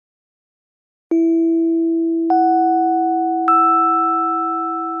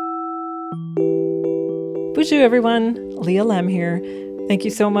Bonjour, everyone. Leah Lem here. Thank you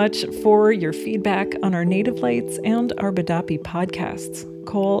so much for your feedback on our Native Lights and our Badapi podcasts.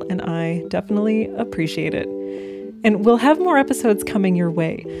 Cole and I definitely appreciate it. And we'll have more episodes coming your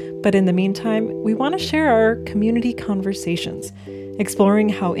way. But in the meantime, we want to share our community conversations, exploring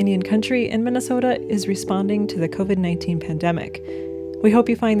how Indian country in Minnesota is responding to the COVID-19 pandemic. We hope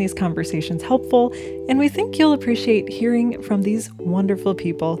you find these conversations helpful, and we think you'll appreciate hearing from these wonderful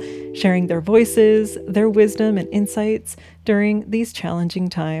people, sharing their voices, their wisdom, and insights during these challenging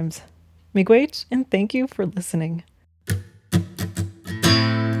times. Miigwech, and thank you for listening.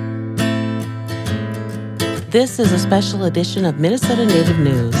 This is a special edition of Minnesota Native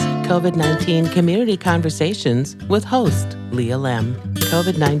News, COVID-19 Community Conversations with host Leah Lem.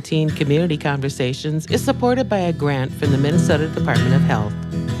 COVID-19 Community Conversations is supported by a grant from the Minnesota Department of Health.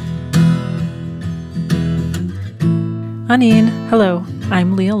 Anin, hello,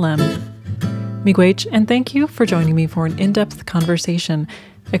 I'm Leah Lem. Miigwech, and thank you for joining me for an in-depth conversation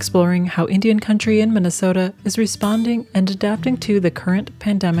exploring how Indian country in Minnesota is responding and adapting to the current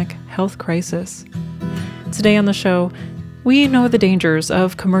pandemic health crisis. Today on the show, we know the dangers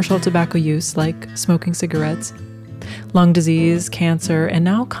of commercial tobacco use like smoking cigarettes, lung disease, cancer, and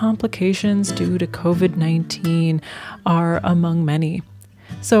now complications due to COVID-19 are among many.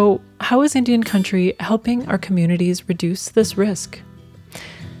 So, how is Indian country helping our communities reduce this risk?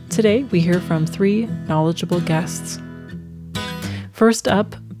 Today, we hear from three knowledgeable guests. First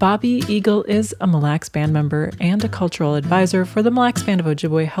up, Bobby Eagle is a Mille Lacs Band member and a cultural advisor for the Mille Lacs Band of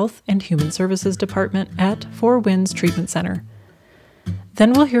Ojibwe Health and Human Services Department at Four Winds Treatment Center.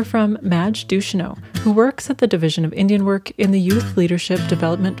 Then we'll hear from Madge Ducheneau, who works at the Division of Indian Work in the Youth Leadership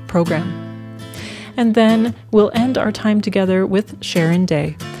Development Program. And then we'll end our time together with Sharon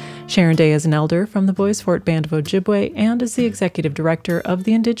Day. Sharon Day is an elder from the Bois Forte Band of Ojibwe and is the executive director of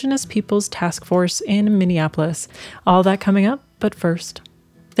the Indigenous Peoples Task Force in Minneapolis. All that coming up, but first.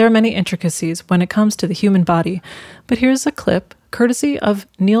 There are many intricacies when it comes to the human body, but here's a clip courtesy of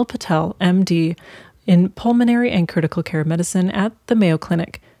Neil Patel, MD, in pulmonary and critical care medicine at the Mayo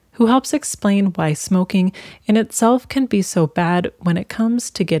Clinic, who helps explain why smoking in itself can be so bad when it comes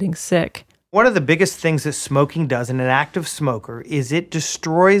to getting sick. One of the biggest things that smoking does in an active smoker is it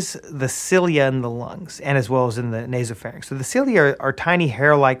destroys the cilia in the lungs and as well as in the nasopharynx. So the cilia are tiny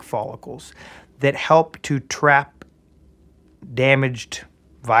hair-like follicles that help to trap damaged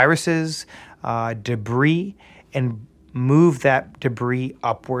viruses, debris, and move that debris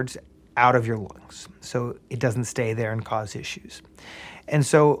upwards out of your lungs so it doesn't stay there and cause issues. And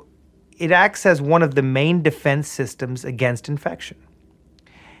so it acts as one of the main defense systems against infection.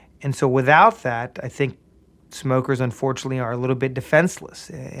 And so without that, I think smokers, unfortunately, are a little bit defenseless.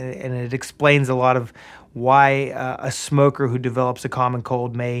 And it explains a lot of why a smoker who develops a common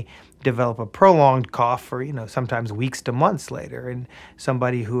cold may develop a prolonged cough for, sometimes weeks to months later. And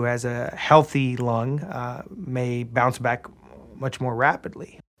somebody who has a healthy lung may bounce back much more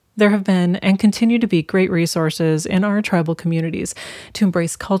rapidly. There have been and continue to be great resources in our tribal communities to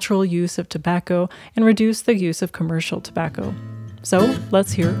embrace cultural use of tobacco and reduce the use of commercial tobacco. So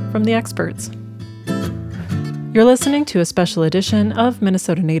let's hear from the experts. You're listening to a special edition of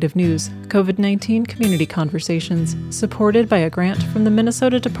Minnesota Native News, COVID-19 Community Conversations, supported by a grant from the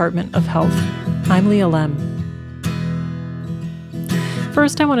Minnesota Department of Health. I'm Leah Lem.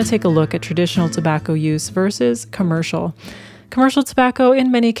 First, I want to take a look at traditional tobacco use versus commercial. Commercial tobacco,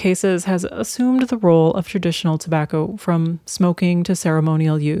 in many cases, has assumed the role of traditional tobacco, from smoking to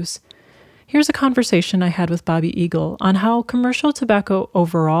ceremonial use. Here's a conversation I had with Bobby Eagle on how commercial tobacco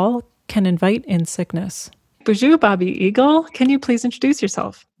overall can invite in sickness. Bonjour, Bobby Eagle. Can you please introduce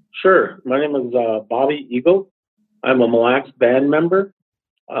yourself? Sure. My name is Bobby Eagle. I'm a Mille Lacs Band member.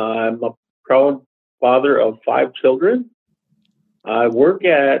 I'm a proud father of 5 children. I work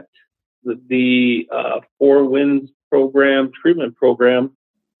at the Four Winds treatment program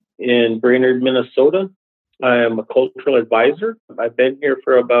in Brainerd, Minnesota. I am a cultural advisor. I've been here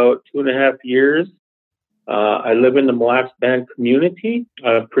for about 2.5 years. I live in the Mille Lacs Band community.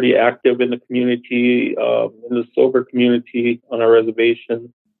 I'm pretty active in the community, in the sober community on our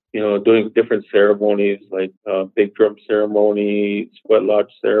reservation, doing different ceremonies like big drum ceremony, sweat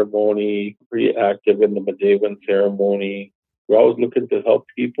lodge ceremony, pretty active in the Medewan ceremony. We're always looking to help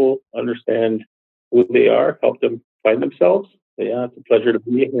people understand who they are, help them find themselves. So, yeah, it's a pleasure to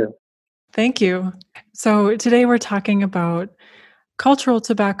be here. Thank you. So today we're talking about cultural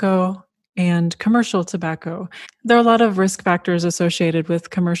tobacco and commercial tobacco. There are a lot of risk factors associated with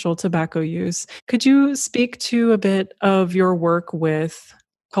commercial tobacco use. Could you speak to a bit of your work with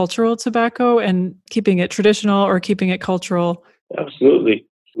cultural tobacco and keeping it traditional or keeping it cultural? Absolutely.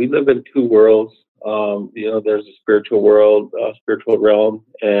 We live in two worlds. There's a spiritual world, spiritual realm,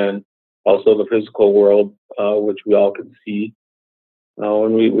 and also the physical world, which we all can see.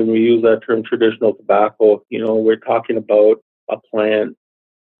 When we use that term traditional tobacco, we're talking about a plant.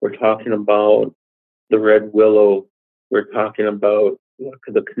 We're talking about the red willow. We're talking about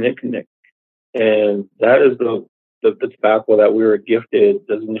the kinnikinnick. And that is the tobacco that we were gifted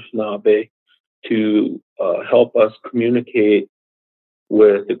as Anishinaabe to help us communicate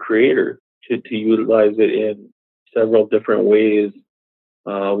with the Creator, to utilize it in several different ways,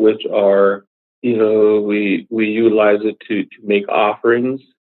 which are, we utilize it to make offerings.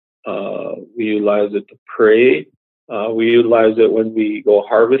 We utilize it to pray. We utilize it when we go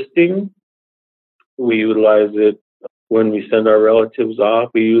harvesting. We utilize it when we send our relatives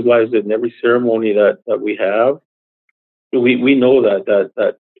off. We utilize it in every ceremony that we have. We know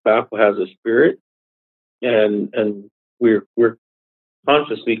that tobacco has a spirit, and we're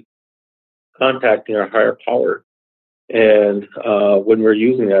consciously contacting our higher power. And when we're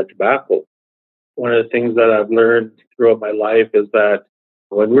using that tobacco, one of the things that I've learned throughout my life is that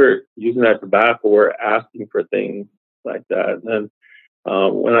when we're using that tobacco, we're asking for things like that. And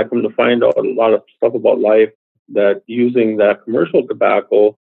when I come to find out a lot of stuff about life, that using that commercial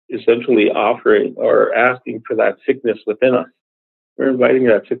tobacco, essentially offering or asking for that sickness within us. We're inviting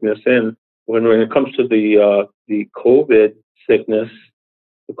that sickness in. When it comes to the COVID sickness,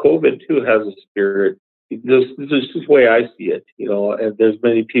 the COVID too has a spirit. This is just the way I see it, and there's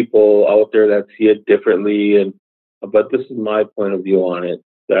many people out there that see it differently, but this is my point of view on it,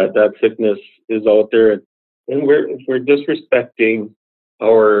 that sickness is out there, and we're disrespecting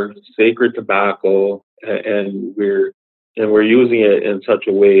our sacred tobacco, and we're using it in such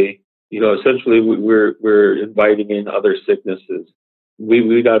a way, essentially we're inviting in other sicknesses.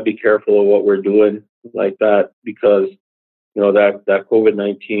 We got to be careful of what we're doing like that, because that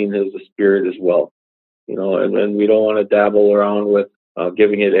COVID-19 is a spirit as well. And we don't want to dabble around with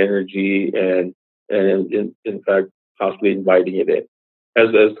giving it energy and in fact, possibly inviting it in. As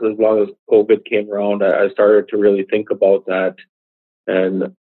long as COVID came around, I started to really think about that.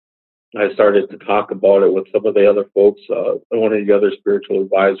 And I started to talk about it with some of the other folks, one of the other spiritual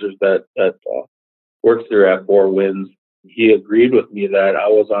advisors that works there at Four Winds. He agreed with me that I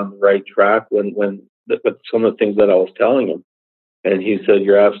was on the right track with some of the things that I was telling him. And he said,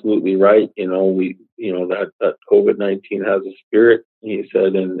 "You're absolutely right. That COVID-19 has a spirit." He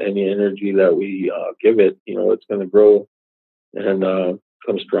said, and any energy that we give it, it's going to grow and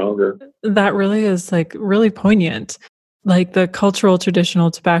come stronger. That really is really poignant. Like the cultural traditional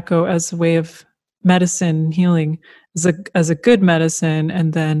tobacco as a way of medicine healing as a good medicine,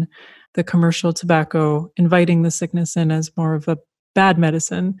 and then the commercial tobacco inviting the sickness in as more of a bad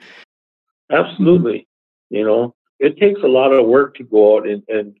medicine. Absolutely. It takes a lot of work to go out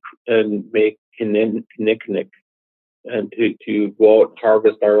and make kinnikinnick, and to go out and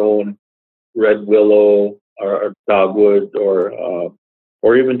harvest our own red willow or dogwood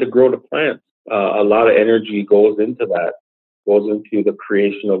or even to grow the plants. A lot of energy goes into that, goes into the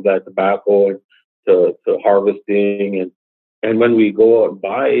creation of that tobacco and to harvesting. And when we go out and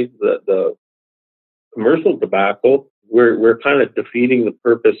buy the commercial tobacco, we're kind of defeating the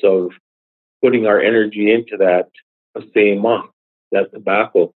purpose of putting our energy into that that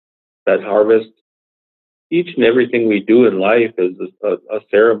tobacco, that harvest. Each and everything we do in life is a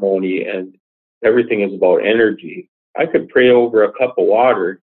ceremony, and everything is about energy. I could pray over a cup of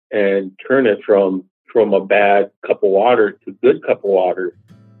water and turn it from a bad cup of water to a good cup of water,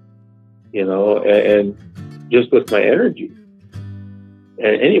 and just with my energy.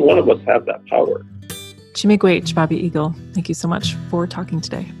 And any one of us have that power. Chimigwech, Bobby Eagle, thank you so much for talking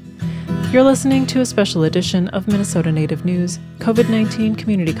today. You're listening to a special edition of Minnesota Native News, COVID-19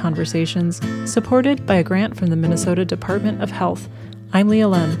 Community Conversations, supported by a grant from the Minnesota Department of Health. I'm Leah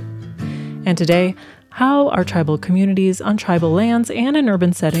Lem. And today, how are tribal communities on tribal lands and in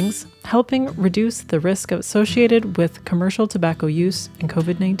urban settings helping reduce the risk associated with commercial tobacco use and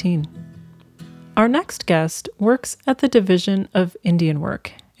COVID-19? Our next guest works at the Division of Indian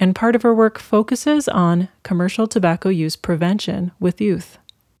Work, and part of her work focuses on commercial tobacco use prevention with youth.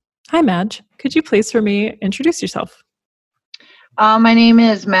 Hi, Madge. Could you please, for me, introduce yourself? My name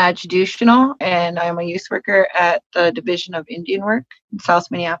is Madge Duchenal, and I'm a youth worker at the Division of Indian Work in South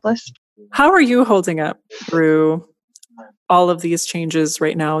Minneapolis. How are you holding up through all of these changes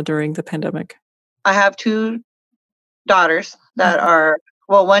right now during the pandemic? I have two daughters that are,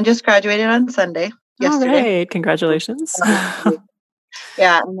 one just graduated on Sunday, yesterday. All right. Congratulations.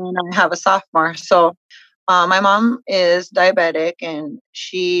 Yeah, and then I have a sophomore. So my mom is diabetic, and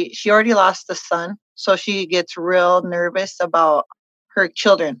she already lost a son, so she gets real nervous about her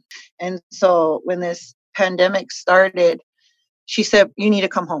children. And so when this pandemic started, she said, you need to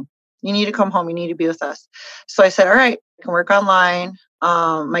come home. You need to come home. You need to be with us. So I said, all right, I can work online.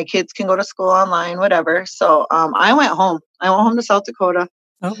 My kids can go to school online, whatever. So I went home. I went home to South Dakota.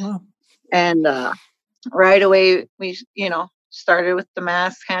 Oh, wow. And right away, we, started with the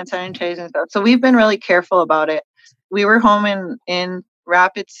mask, hand sanitizer and stuff. So we've been really careful about it. We were home in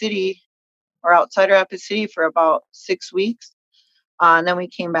Rapid City or outside Rapid City for about 6 weeks. And then we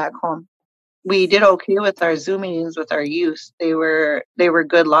came back home. We did okay with our Zoom meetings with our youth. They were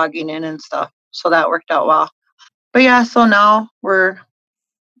good logging in and stuff. So that worked out well. But yeah, so now we're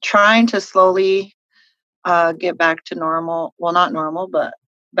trying to slowly get back to normal. Well, not normal, but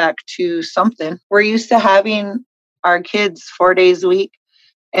back to something. We're used to having our kids 4 days a week,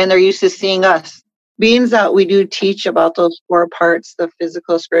 and they're used to seeing us. Being that we do teach about those 4 parts, the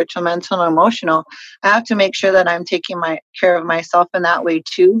physical, spiritual, mental, and emotional, I have to make sure that I'm taking care of myself in that way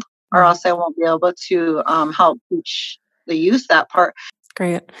too, or else I won't be able to help teach the youth that part.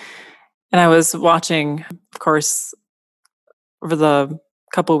 Great. And I was watching, of course, over the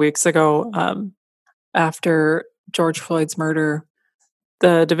couple of weeks ago, after George Floyd's murder,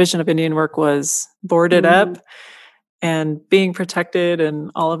 the Division of Indian Work was boarded up and being protected and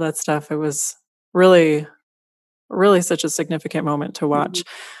all of that stuff. It was really, really such a significant moment to watch.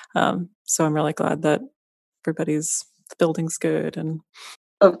 So I'm really glad that the building's good. And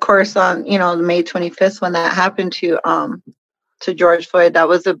of course, on May 25th, when that happened to George Floyd, that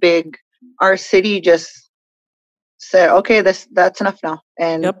was a big. Our city just said, "Okay, that's enough now,"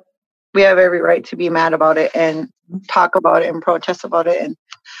 and we have every right to be mad about it and talk about it and protest about it, and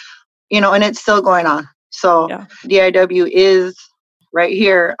and it's still going on. So DIW is right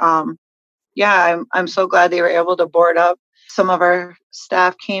here. I'm so glad they were able to board up. Some of our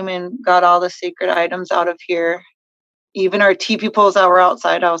staff came and got all the sacred items out of here. Even our teepee poles that were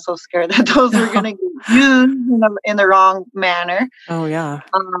outside, I was so scared that those were going to get used in the wrong manner. Oh, yeah.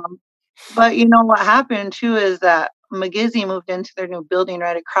 But what happened too is that McGizzy moved into their new building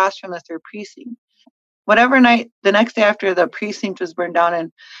right across from the 3rd precinct. Whatever night, the next day after the precinct was burned down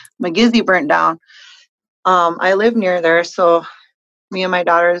and McGizzy burnt down, I live near there, so me and my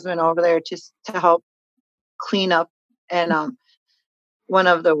daughters went over there just to help clean up. And one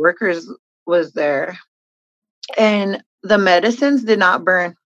of the workers was there, and the medicines did not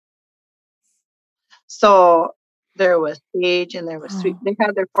burn. So there was sage and there was sweet. They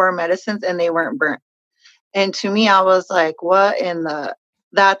had their 4 medicines and they weren't burnt. And to me, I was like, what in the,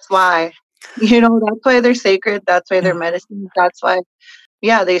 that's why, that's why they're sacred. That's why they're medicines. That's why,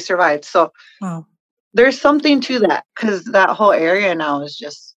 they survived. So there's something to that, because that whole area now is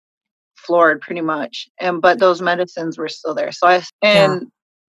just floored pretty much. But those medicines were still there. So all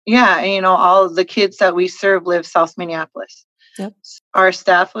of the kids that we serve live South Minneapolis. Yep. Our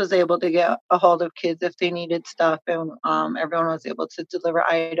staff was able to get a hold of kids if they needed stuff, and everyone was able to deliver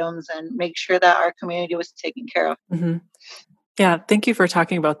items and make sure that our community was taken care of. Mm-hmm. Yeah, thank you for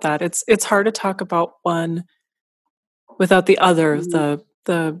talking about that. It's hard to talk about one without the other.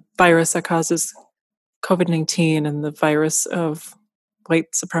 The virus that causes COVID-19 and the virus of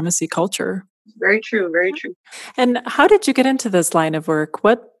white supremacy culture. Very true. Very true. And how did you get into this line of work?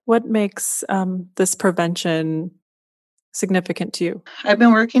 What makes this prevention significant to you? I've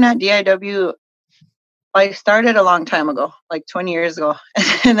been working at DIW. I started a long time ago, like 20 years ago,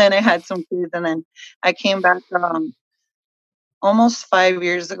 and then I had some kids, and then I came back almost 5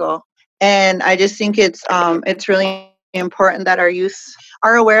 years ago. And I just think it's really important that our youth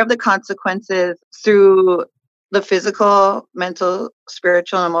are aware of the consequences through the physical, mental,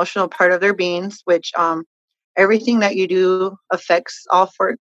 spiritual, and emotional part of their beings, which everything that you do affects all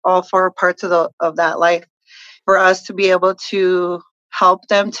four parts of that life. For us to be able to help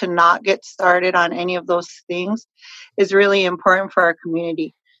them to not get started on any of those things is really important for our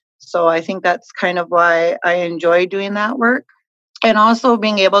community. So I think that's kind of why I enjoy doing that work, and also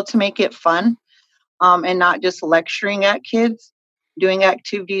being able to make it fun and not just lecturing at kids, doing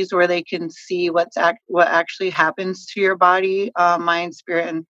activities where they can see what actually happens to your body, mind,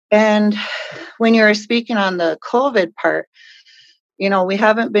 spirit. And when you were speaking on the COVID part, we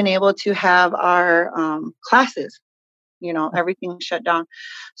haven't been able to have our classes. Everything's shut down.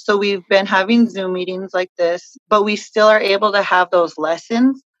 So we've been having Zoom meetings like this, but we still are able to have those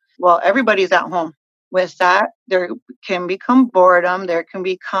lessons. Well, everybody's at home. With that, there can become boredom. There can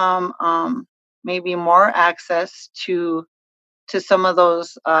become maybe more access to some of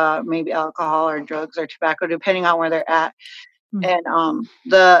those maybe alcohol or drugs or tobacco, depending on where they're at. And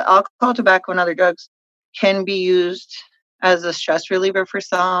the alcohol, tobacco, and other drugs can be used as a stress reliever for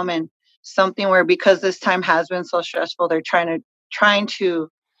some, and something where, because this time has been so stressful, they're trying to trying to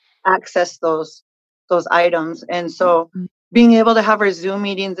access those items. And so being able to have our Zoom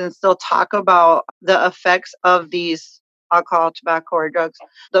meetings and still talk about the effects of these alcohol, tobacco, or drugs,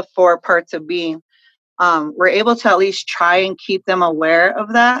 the 4 parts of being, we're able to at least try and keep them aware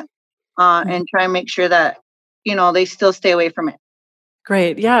of that, and try and make sure that, they still stay away from it.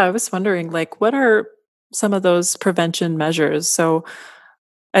 Great. Yeah, I was wondering, like, what are some of those prevention measures? So,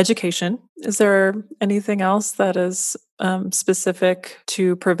 education. Is there anything else that is specific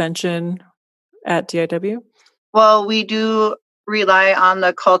to prevention at DIW? Well, we do rely on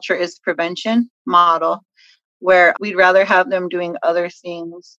the culture is prevention model, where we'd rather have them doing other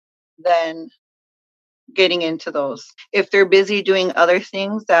things than getting into those. If they're busy doing other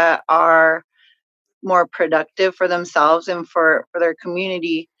things that are more productive for themselves and for their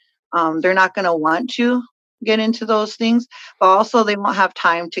community, they're not going to want to get into those things, but also they won't have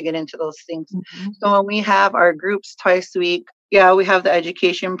time to get into those things. So when we have our groups twice a week, yeah, we have the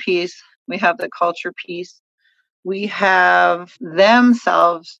education piece, we have the culture piece, we have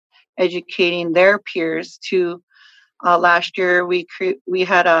themselves educating their peers to. Last year we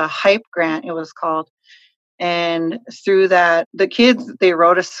had a hype grant, it was called, and through that the kids, they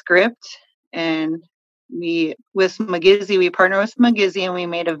wrote a script, and we partnered with McGizzy, and we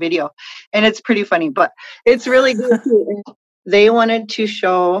made a video, and it's pretty funny, but it's really good too. They wanted to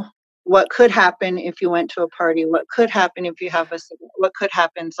show what could happen if you went to a party, what could happen if you have a cigarette, what could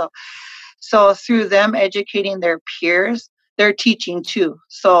happen. So through them educating their peers, they're teaching too.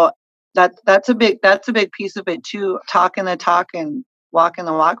 So that's a big piece of it too, talking the talk and walking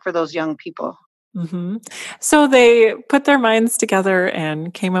the walk for those young people. So they put their minds together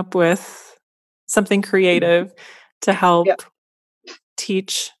and came up with something creative to help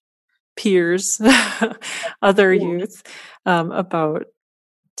teach peers, other youth, about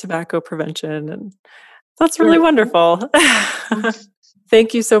tobacco prevention. And that's really wonderful.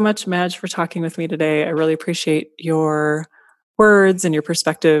 Thank you so much, Madge, for talking with me today. I really appreciate your words and your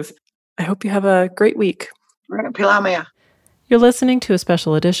perspective. I hope you have a great week. Pilamaya. You're listening to a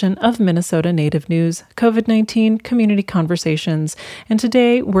special edition of Minnesota Native News, COVID-19 Community Conversations, and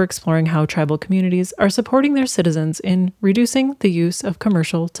today we're exploring how tribal communities are supporting their citizens in reducing the use of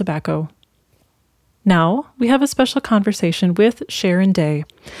commercial tobacco. Now, we have a special conversation with Sharon Day.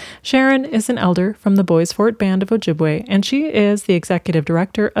 Sharon is an elder from the Boys Fort Band of Ojibwe, and she is the executive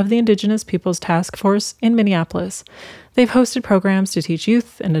director of the Indigenous Peoples Task Force in Minneapolis. They've hosted programs to teach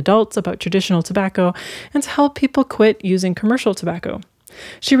youth and adults about traditional tobacco and to help people quit using commercial tobacco.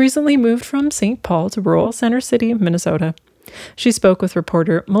 She recently moved from St. Paul to rural Center City, Minnesota. She spoke with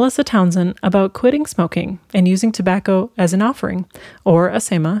reporter Melissa Townsend about quitting smoking and using tobacco as an offering, or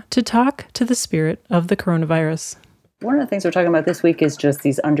asema, to talk to the spirit of the coronavirus. One of the things we're talking about this week is just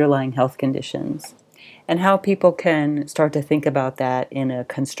these underlying health conditions and how people can start to think about that in a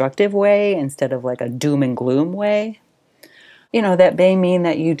constructive way instead of like a doom and gloom way. That may mean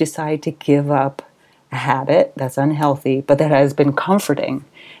that you decide to give up a habit that's unhealthy, but that has been comforting,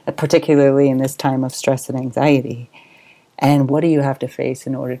 particularly in this time of stress and anxiety. And what do you have to face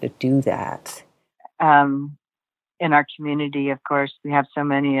in order to do that? In our community, of course, we have so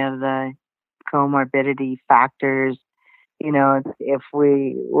many of the comorbidity factors. If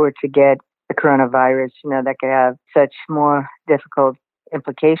we were to get the coronavirus, that could have such more difficult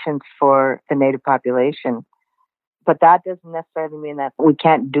implications for the Native population. But that doesn't necessarily mean that we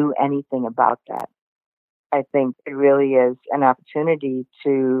can't do anything about that. I think it really is an opportunity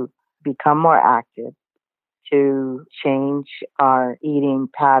to become more active, to change our eating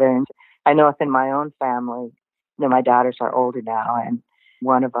patterns. I know within my own family, my daughters are older now, and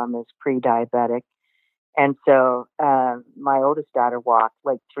one of them is pre-diabetic. And so my oldest daughter walked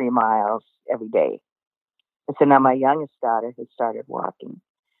like 3 miles every day. And so now my youngest daughter has started walking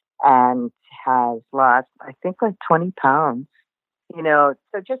and has lost, I think, like 20 pounds. So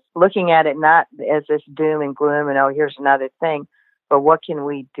just looking at it not as this doom and gloom and, oh, here's another thing, but what can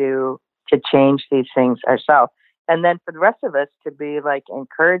we do to change these things ourselves? And then for the rest of us to be like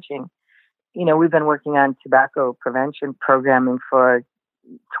encouraging, we've been working on tobacco prevention programming for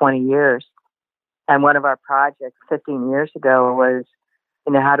 20 years. And one of our projects 15 years ago was,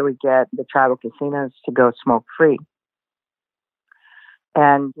 how do we get the tribal casinos to go smoke free?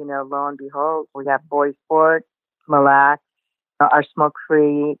 And, lo and behold, we have Boys Fort, Mille Lacs, our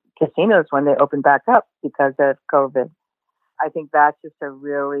smoke-free casinos when they open back up because of COVID. I think that's just a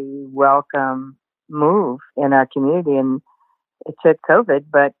really welcome move in our community. And it took COVID,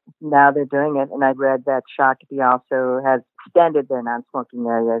 but now they're doing it. And I read that Shakopee also has extended their non-smoking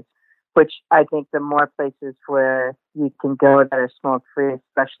areas, which I think the more places where you can go that are smoke-free,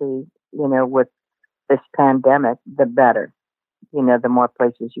 especially, with this pandemic, the better. the more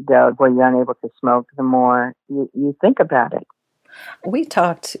places you go where you're unable to smoke, the more you think about it. We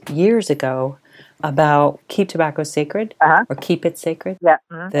talked years ago about Keep Tobacco Sacred, or Keep It Sacred,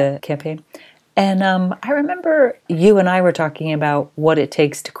 the campaign. And I remember you and I were talking about what it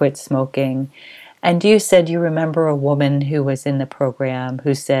takes to quit smoking. And you said you remember a woman who was in the program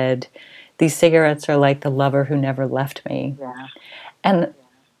who said, these cigarettes are like the lover who never left me. Yeah. And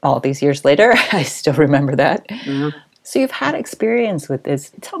all these years later, I still remember that. Mm-hmm. So you've had experience with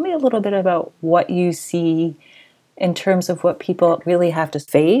this. Tell me a little bit about what you see in terms of what people really have to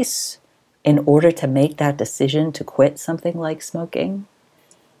face in order to make that decision to quit something like smoking.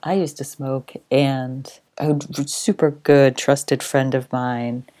 I used to smoke, and a super good, trusted friend of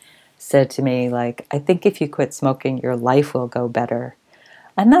mine said to me, like, I think if you quit smoking, your life will go better.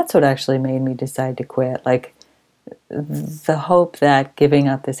 And that's what actually made me decide to quit. Like, the hope that giving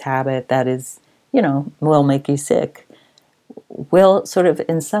up this habit that is, will make you sick will sort of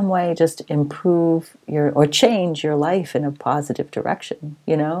in some way just improve or change your life in a positive direction,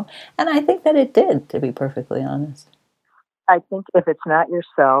 And I think that it did, to be perfectly honest. I think if it's not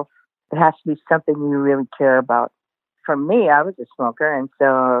yourself, it has to be something you really care about. For me, I was a smoker, and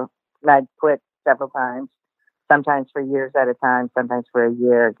so I'd quit several times, sometimes for years at a time, sometimes for a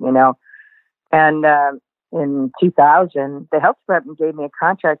year, And in 2000, the health department gave me a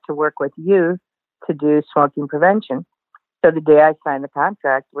contract to work with youth to do smoking prevention. So the day I signed the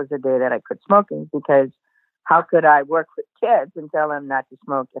contract was the day that I quit smoking, because how could I work with kids and tell them not to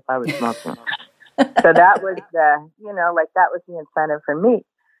smoke if I was smoking? So that was that was the incentive for me.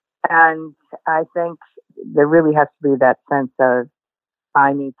 And I think there really has to be that sense of,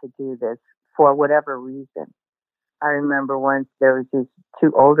 I need to do this for whatever reason. I remember once there was these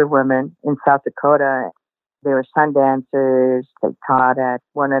two older women in South Dakota. They were sun dancers. They taught at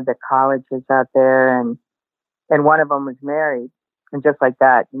one of the colleges out there, and one of them was married. And just like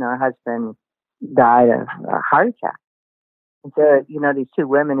that, her husband died of a heart attack. And so, these two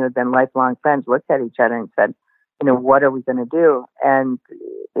women who had been lifelong friends looked at each other and said, what are we going to do? And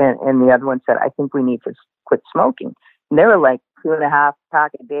the other one said, I think we need to quit smoking. And they were like 2.5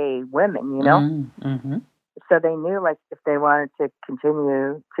 pack a day women, Mm-hmm. So they knew, like, if they wanted to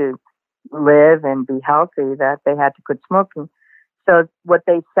continue to live and be healthy, that they had to quit smoking. So what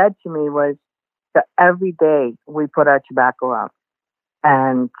they said to me was that every day we put our tobacco out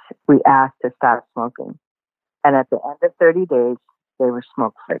and we asked to stop smoking. And at the end of 30 days, they were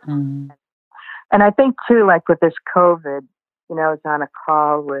smoke-free. Mm-hmm. And I think, too, like with this COVID, I was on a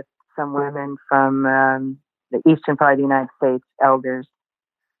call with some women from the eastern part of the United States, elders.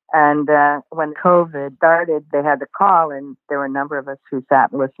 And when COVID started, they had the call, and there were a number of us who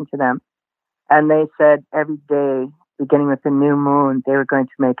sat and listened to them. And they said every day, beginning with the new moon, they were going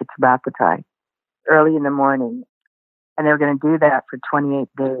to make a tobacco tie early in the morning. And they were going to do that for 28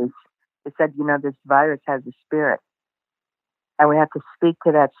 days. They said, this virus has a spirit. And we have to speak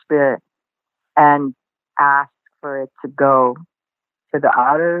to that spirit and ask for it to go to the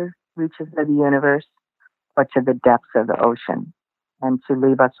outer reaches of the universe or to the depths of the ocean, and to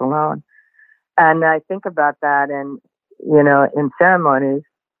leave us alone. And I think about that, and, in ceremonies,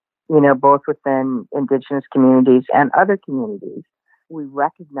 both within indigenous communities and other communities, we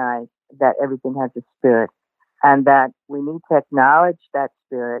recognize that everything has a spirit, and that we need to acknowledge that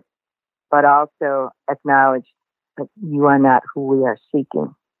spirit, but also acknowledge that you are not who we are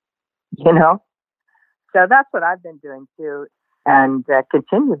seeking, So that's what I've been doing too, and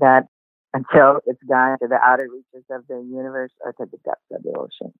continue that until it's gone to the outer reaches of the universe or to the depths of the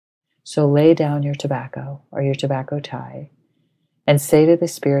ocean. So lay down your tobacco or your tobacco tie and say to the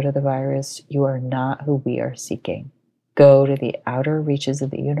spirit of the virus, you are not who we are seeking. Go to the outer reaches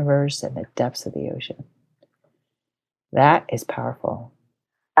of the universe and the depths of the ocean. That is powerful.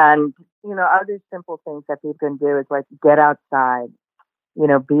 And, other simple things that people can do is like get outside, be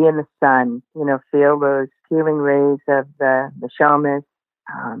in the sun, feel those healing rays of the shaman.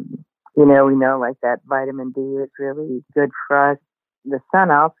 We know like that vitamin D is really good for us. The sun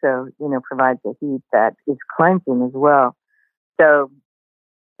also, provides a heat that is cleansing as well. So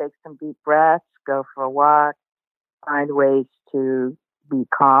take some deep breaths, go for a walk, find ways to be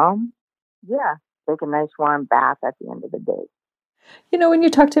calm. Yeah, take a nice warm bath at the end of the day. When you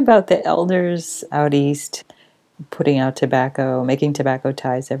talked about the elders out east putting out tobacco, making tobacco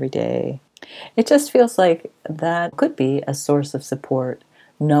ties every day, it just feels like that could be a source of support,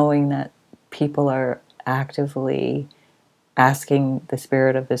 knowing that people are actively asking the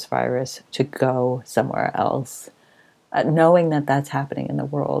spirit of this virus to go somewhere else. Knowing that that's happening in the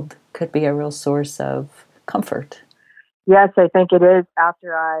world could be a real source of comfort. Yes, I think it is.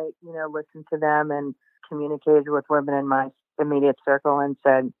 After I, listened to them and communicated with women in my immediate circle and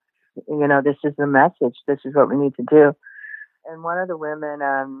said, this is the message. This is what we need to do. And one of the women,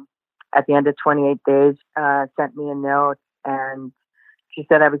 at the end of 28 days, sent me a note, and she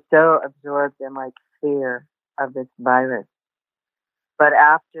said, I was so absorbed in fear of this virus. But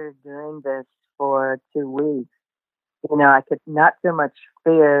after doing this for 2 weeks, I could not so much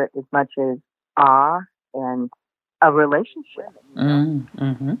fear as much as awe and a relationship.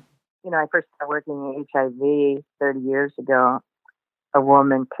 Mm-hmm. I first started working in HIV 30 years ago. A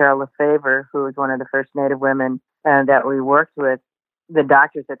woman, Carol Lefevre, who was one of the first Native women that we worked with, the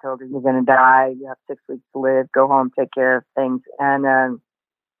doctors had told her, you're going to die, you have 6 weeks to live, go home, take care of things. And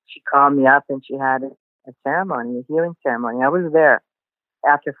she called me up and she had a ceremony, a healing ceremony. I was there.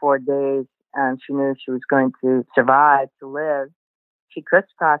 After 4 days, she knew she was going to survive, to live. She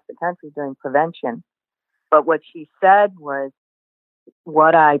crisscrossed the country doing prevention. But what she said was,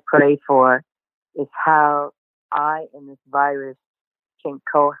 what I pray for is how I and this virus can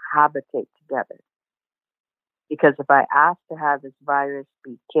cohabitate together. Because if I ask to have this virus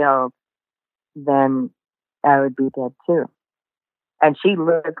be killed, then I would be dead too. And she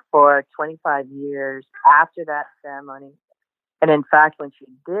lived for 25 years after that ceremony. And in fact, when she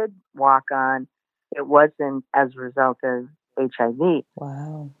did walk on, it wasn't as a result of HIV.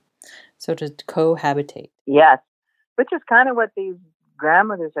 Wow. So to cohabitate. Yes. Which is kind of what these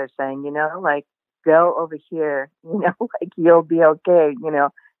grandmothers are saying, go over here, you'll be okay,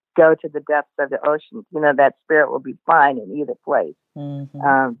 go to the depths of the ocean, that spirit will be fine in either place.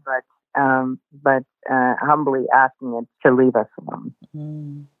 Mm-hmm. But humbly asking it to leave us alone.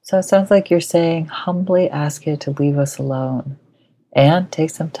 Mm. So it sounds like you're saying humbly ask it to leave us alone and take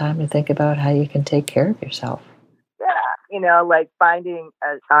some time to think about how you can take care of yourself. Yeah, finding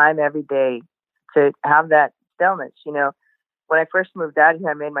a time every day to have that stillness. When I first moved out here,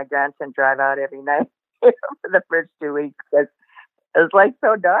 I made my grandson drive out every night for the first 2 weeks because it was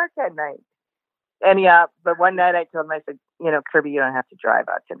so dark at night. Anyhow, but one night I told him, I said, Kirby, you don't have to drive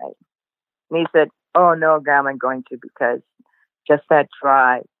out tonight. And he said, oh no, Grandma, I'm going to, because just that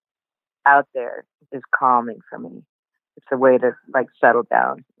drive out there is calming for me. It's a way to settle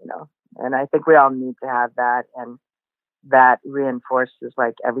down, and I think we all need to have that, and that reinforces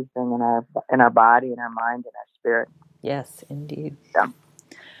everything in our body, in our mind, and our spirit. Yes, indeed. Yeah.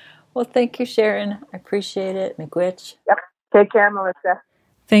 Well, thank you, Sharon. I appreciate it. Miigwech. Yep. Take care, Melissa.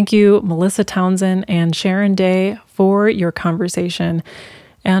 Thank you, Melissa Townsend and Sharon Day, for your conversation.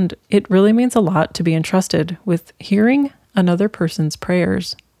 And it really means a lot to be entrusted with hearing another person's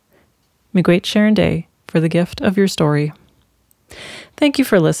prayers. Miigwech, Sharon Day, for the gift of your story. Thank you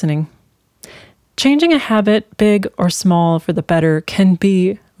for listening. Changing a habit, big or small, for the better can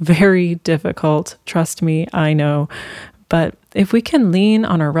be very difficult. Trust me, I know. But if we can lean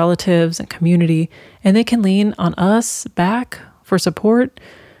on our relatives and community, and they can lean on us back for support,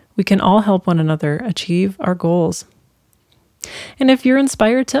 we can all help one another achieve our goals. And if you're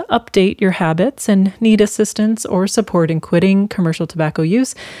inspired to update your habits and need assistance or support in quitting commercial tobacco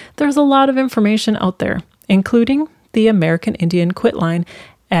use, there's a lot of information out there, including the American Indian Quit line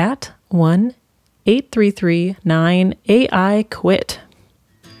at 1-833-9-AI-QUIT.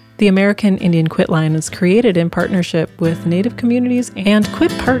 The American Indian Quit line is created in partnership with Native communities and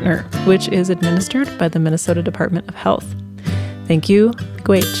Quit Partner, which is administered by the Minnesota Department of Health. Thank you.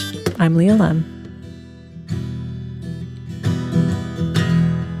 Miigwech. I'm Leah Lem.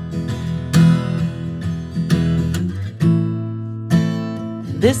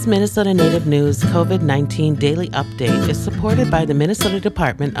 This Minnesota Native News COVID-19 Daily Update is supported by the Minnesota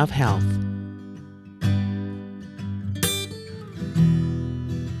Department of Health.